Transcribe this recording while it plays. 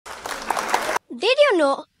Did you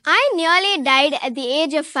know I nearly died at the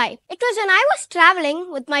age of 5? It was when I was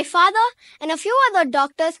traveling with my father and a few other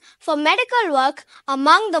doctors for medical work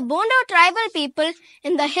among the Bondo tribal people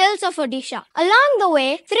in the hills of Odisha. Along the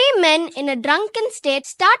way, 3 men in a drunken state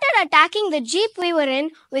started attacking the jeep we were in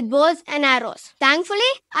with bows and arrows.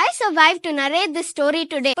 Thankfully, I survived to narrate this story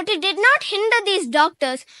today, but it did not hinder these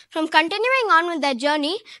doctors from continuing on with their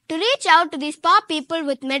journey to reach out to these poor people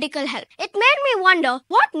with medical help. It made me wonder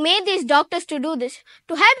what made these doctors to do this,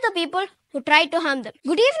 to help the people who tried to harm them.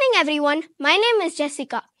 Good evening, everyone. My name is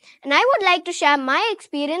Jessika, and I would like to share my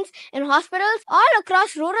experience in hospitals all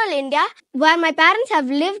across rural India where my parents have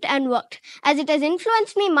lived and worked, as it has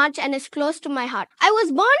influenced me much and is close to my heart. I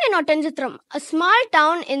was born in Ottanjatram, a small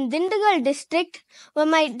town in Dindigal district where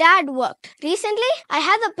my dad worked. Recently, I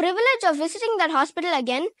had the privilege of visiting that hospital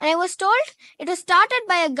again, and I was told it was started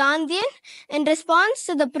by a Gandhian in response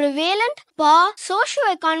to the prevalent poor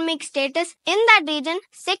socio-economic status in that region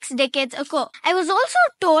 6 decades ago. I was also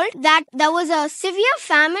told that there was a severe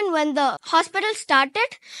famine when the hospital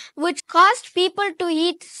started, which caused people to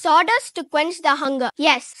eat sawdust to quench their hunger.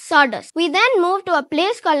 Yes, sawdust. We then moved to a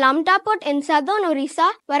place called Lamtaput in southern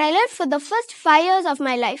Orissa, where I lived for the first 5 years of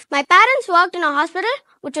my life. My parents worked in a hospital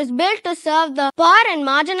which was built to serve the poor and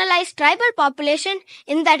marginalized tribal population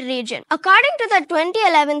in that region. According to the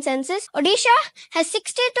 2011 census, Odisha has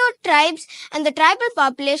 62 tribes and the tribal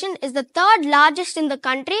population is the 3rd largest in the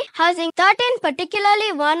country, housing 13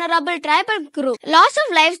 particularly vulnerable tribal groups. Loss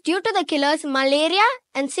of lives due to the killers, malaria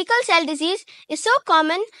and sickle cell disease is so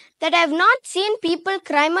common that I have not seen people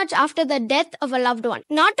cry much after the death of a loved one.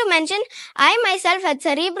 Not to mention, I myself had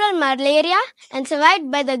cerebral malaria and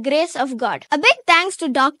survived by the grace of God. A big thanks to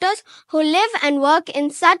doctors who live and work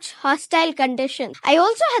in such hostile conditions. I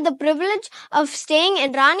also had the privilege of staying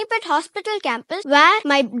in Ranipet Hospital campus where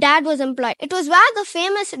my dad was employed. It was where the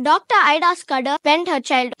famous Dr. Ida Scudder spent her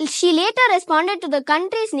childhood. She later responded to the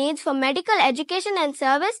country's needs for medical education and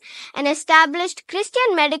service and established Christian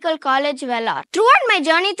Medical College Velar. Throughout my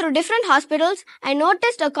journey through different hospitals, I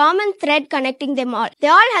noticed a common thread connecting them all. They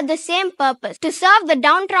all had the same purpose: to serve the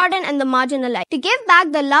downtrodden and the marginalized, to give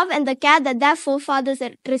back the love and the care that their forefathers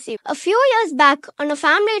had received. A few years back, on a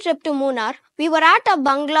family trip to Munnar, we were at a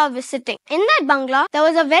bungalow visiting. In that bungalow, there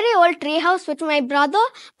was a very old tree house which my brother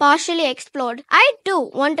partially explored. I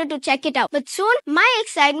too wanted to check it out, but soon my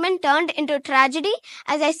excitement turned into tragedy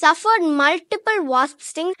as I suffered multiple wasp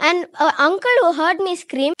stings, and an uncle who heard me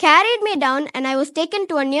scream carried me down and I was taken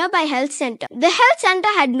to a nearby health center. The health center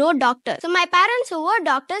had no doctors, so my parents, who were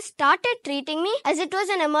doctors, started treating me as it was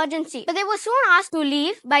an emergency, but they were soon asked to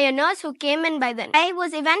leave by a nurse who came in by then. I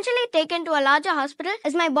was eventually taken to a larger hospital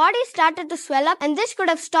as my body started to swell up, and this could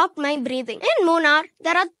have stopped my breathing. In Munnar,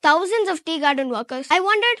 there are thousands of tea garden workers. I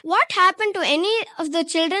wondered what happened to any of the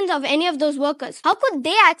children of any of those workers. How could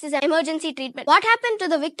they access emergency treatment? What happened to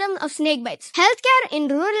the victims of snake bites? Healthcare in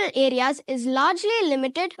rural areas is largely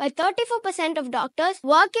limited by 34% of doctors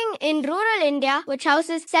working in rural India, which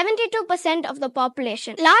houses 72% of the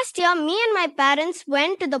population. Last year, me and my parents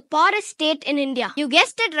went to the poorest state in India. You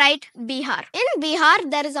guessed it right, Bihar. In Bihar,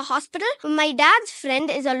 there is a hospital. My dad's friend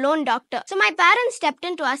is a lone doctor, so my parents stepped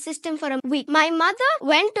in to assist him for a week. My mother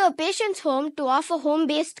went to a patient's home to offer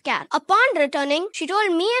home-based care. Upon returning, she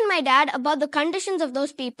told me and my dad about the conditions of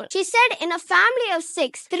those people. She said in a family of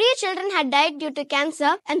 6, 3 children had died due to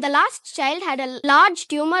cancer, and the last child had a large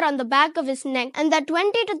tumor on the back of his neck, and that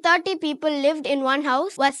 20 to 30 people lived in one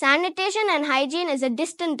house where sanitation and hygiene is a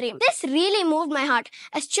distant dream. This really moved my heart,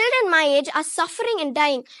 as children my age are suffering and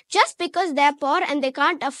dying just because they are poor and they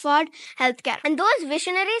can't afford healthcare. And those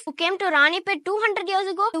visionaries who came to Ranipet 200 years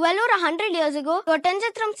ago, to Vellore 100 years ago, to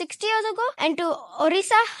Ottanjatram 60 years ago, and to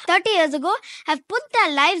Orissa 30 years ago have put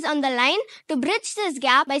their lives on the line to bridge this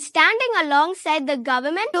gap by standing alongside the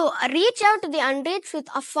government to reach out to the unreached with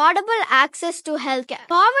affordable access to healthcare.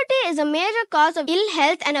 Poverty is a major cause of ill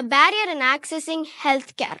health and a barrier in accessing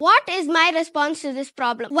healthcare. What is my response to this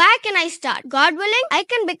problem? Where can I start? God willing, I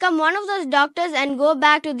can become one of those doctors and go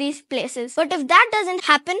back to these places. But if that doesn't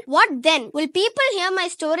happen, what then? Will people hear my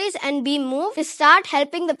stories and be moved to start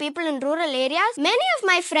helping the people in rural areas? Many of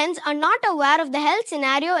my friends are not aware of the health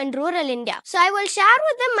scenario in rural India. So I will share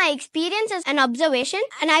with them my experiences and observation,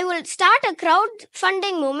 and I will start a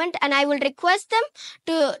crowdfunding movement, and I will request them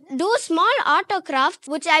to do small autocrafts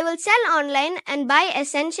which I will sell online and buy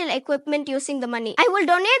essential equipment using the money. I will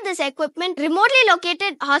donate this equipment to remotely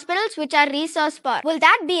located hospitals which are resource poor. Will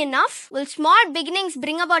that be enough? Will small beginnings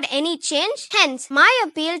bring about any change? Hence, my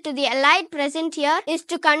appeal to the allied present here is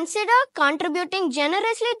to consider contributing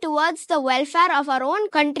generously towards the welfare of our own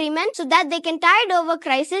countrymen so that they can tide over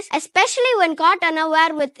crisis, especially when caught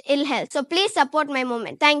unaware with ill health. So please support my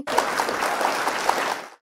movement. Thank you.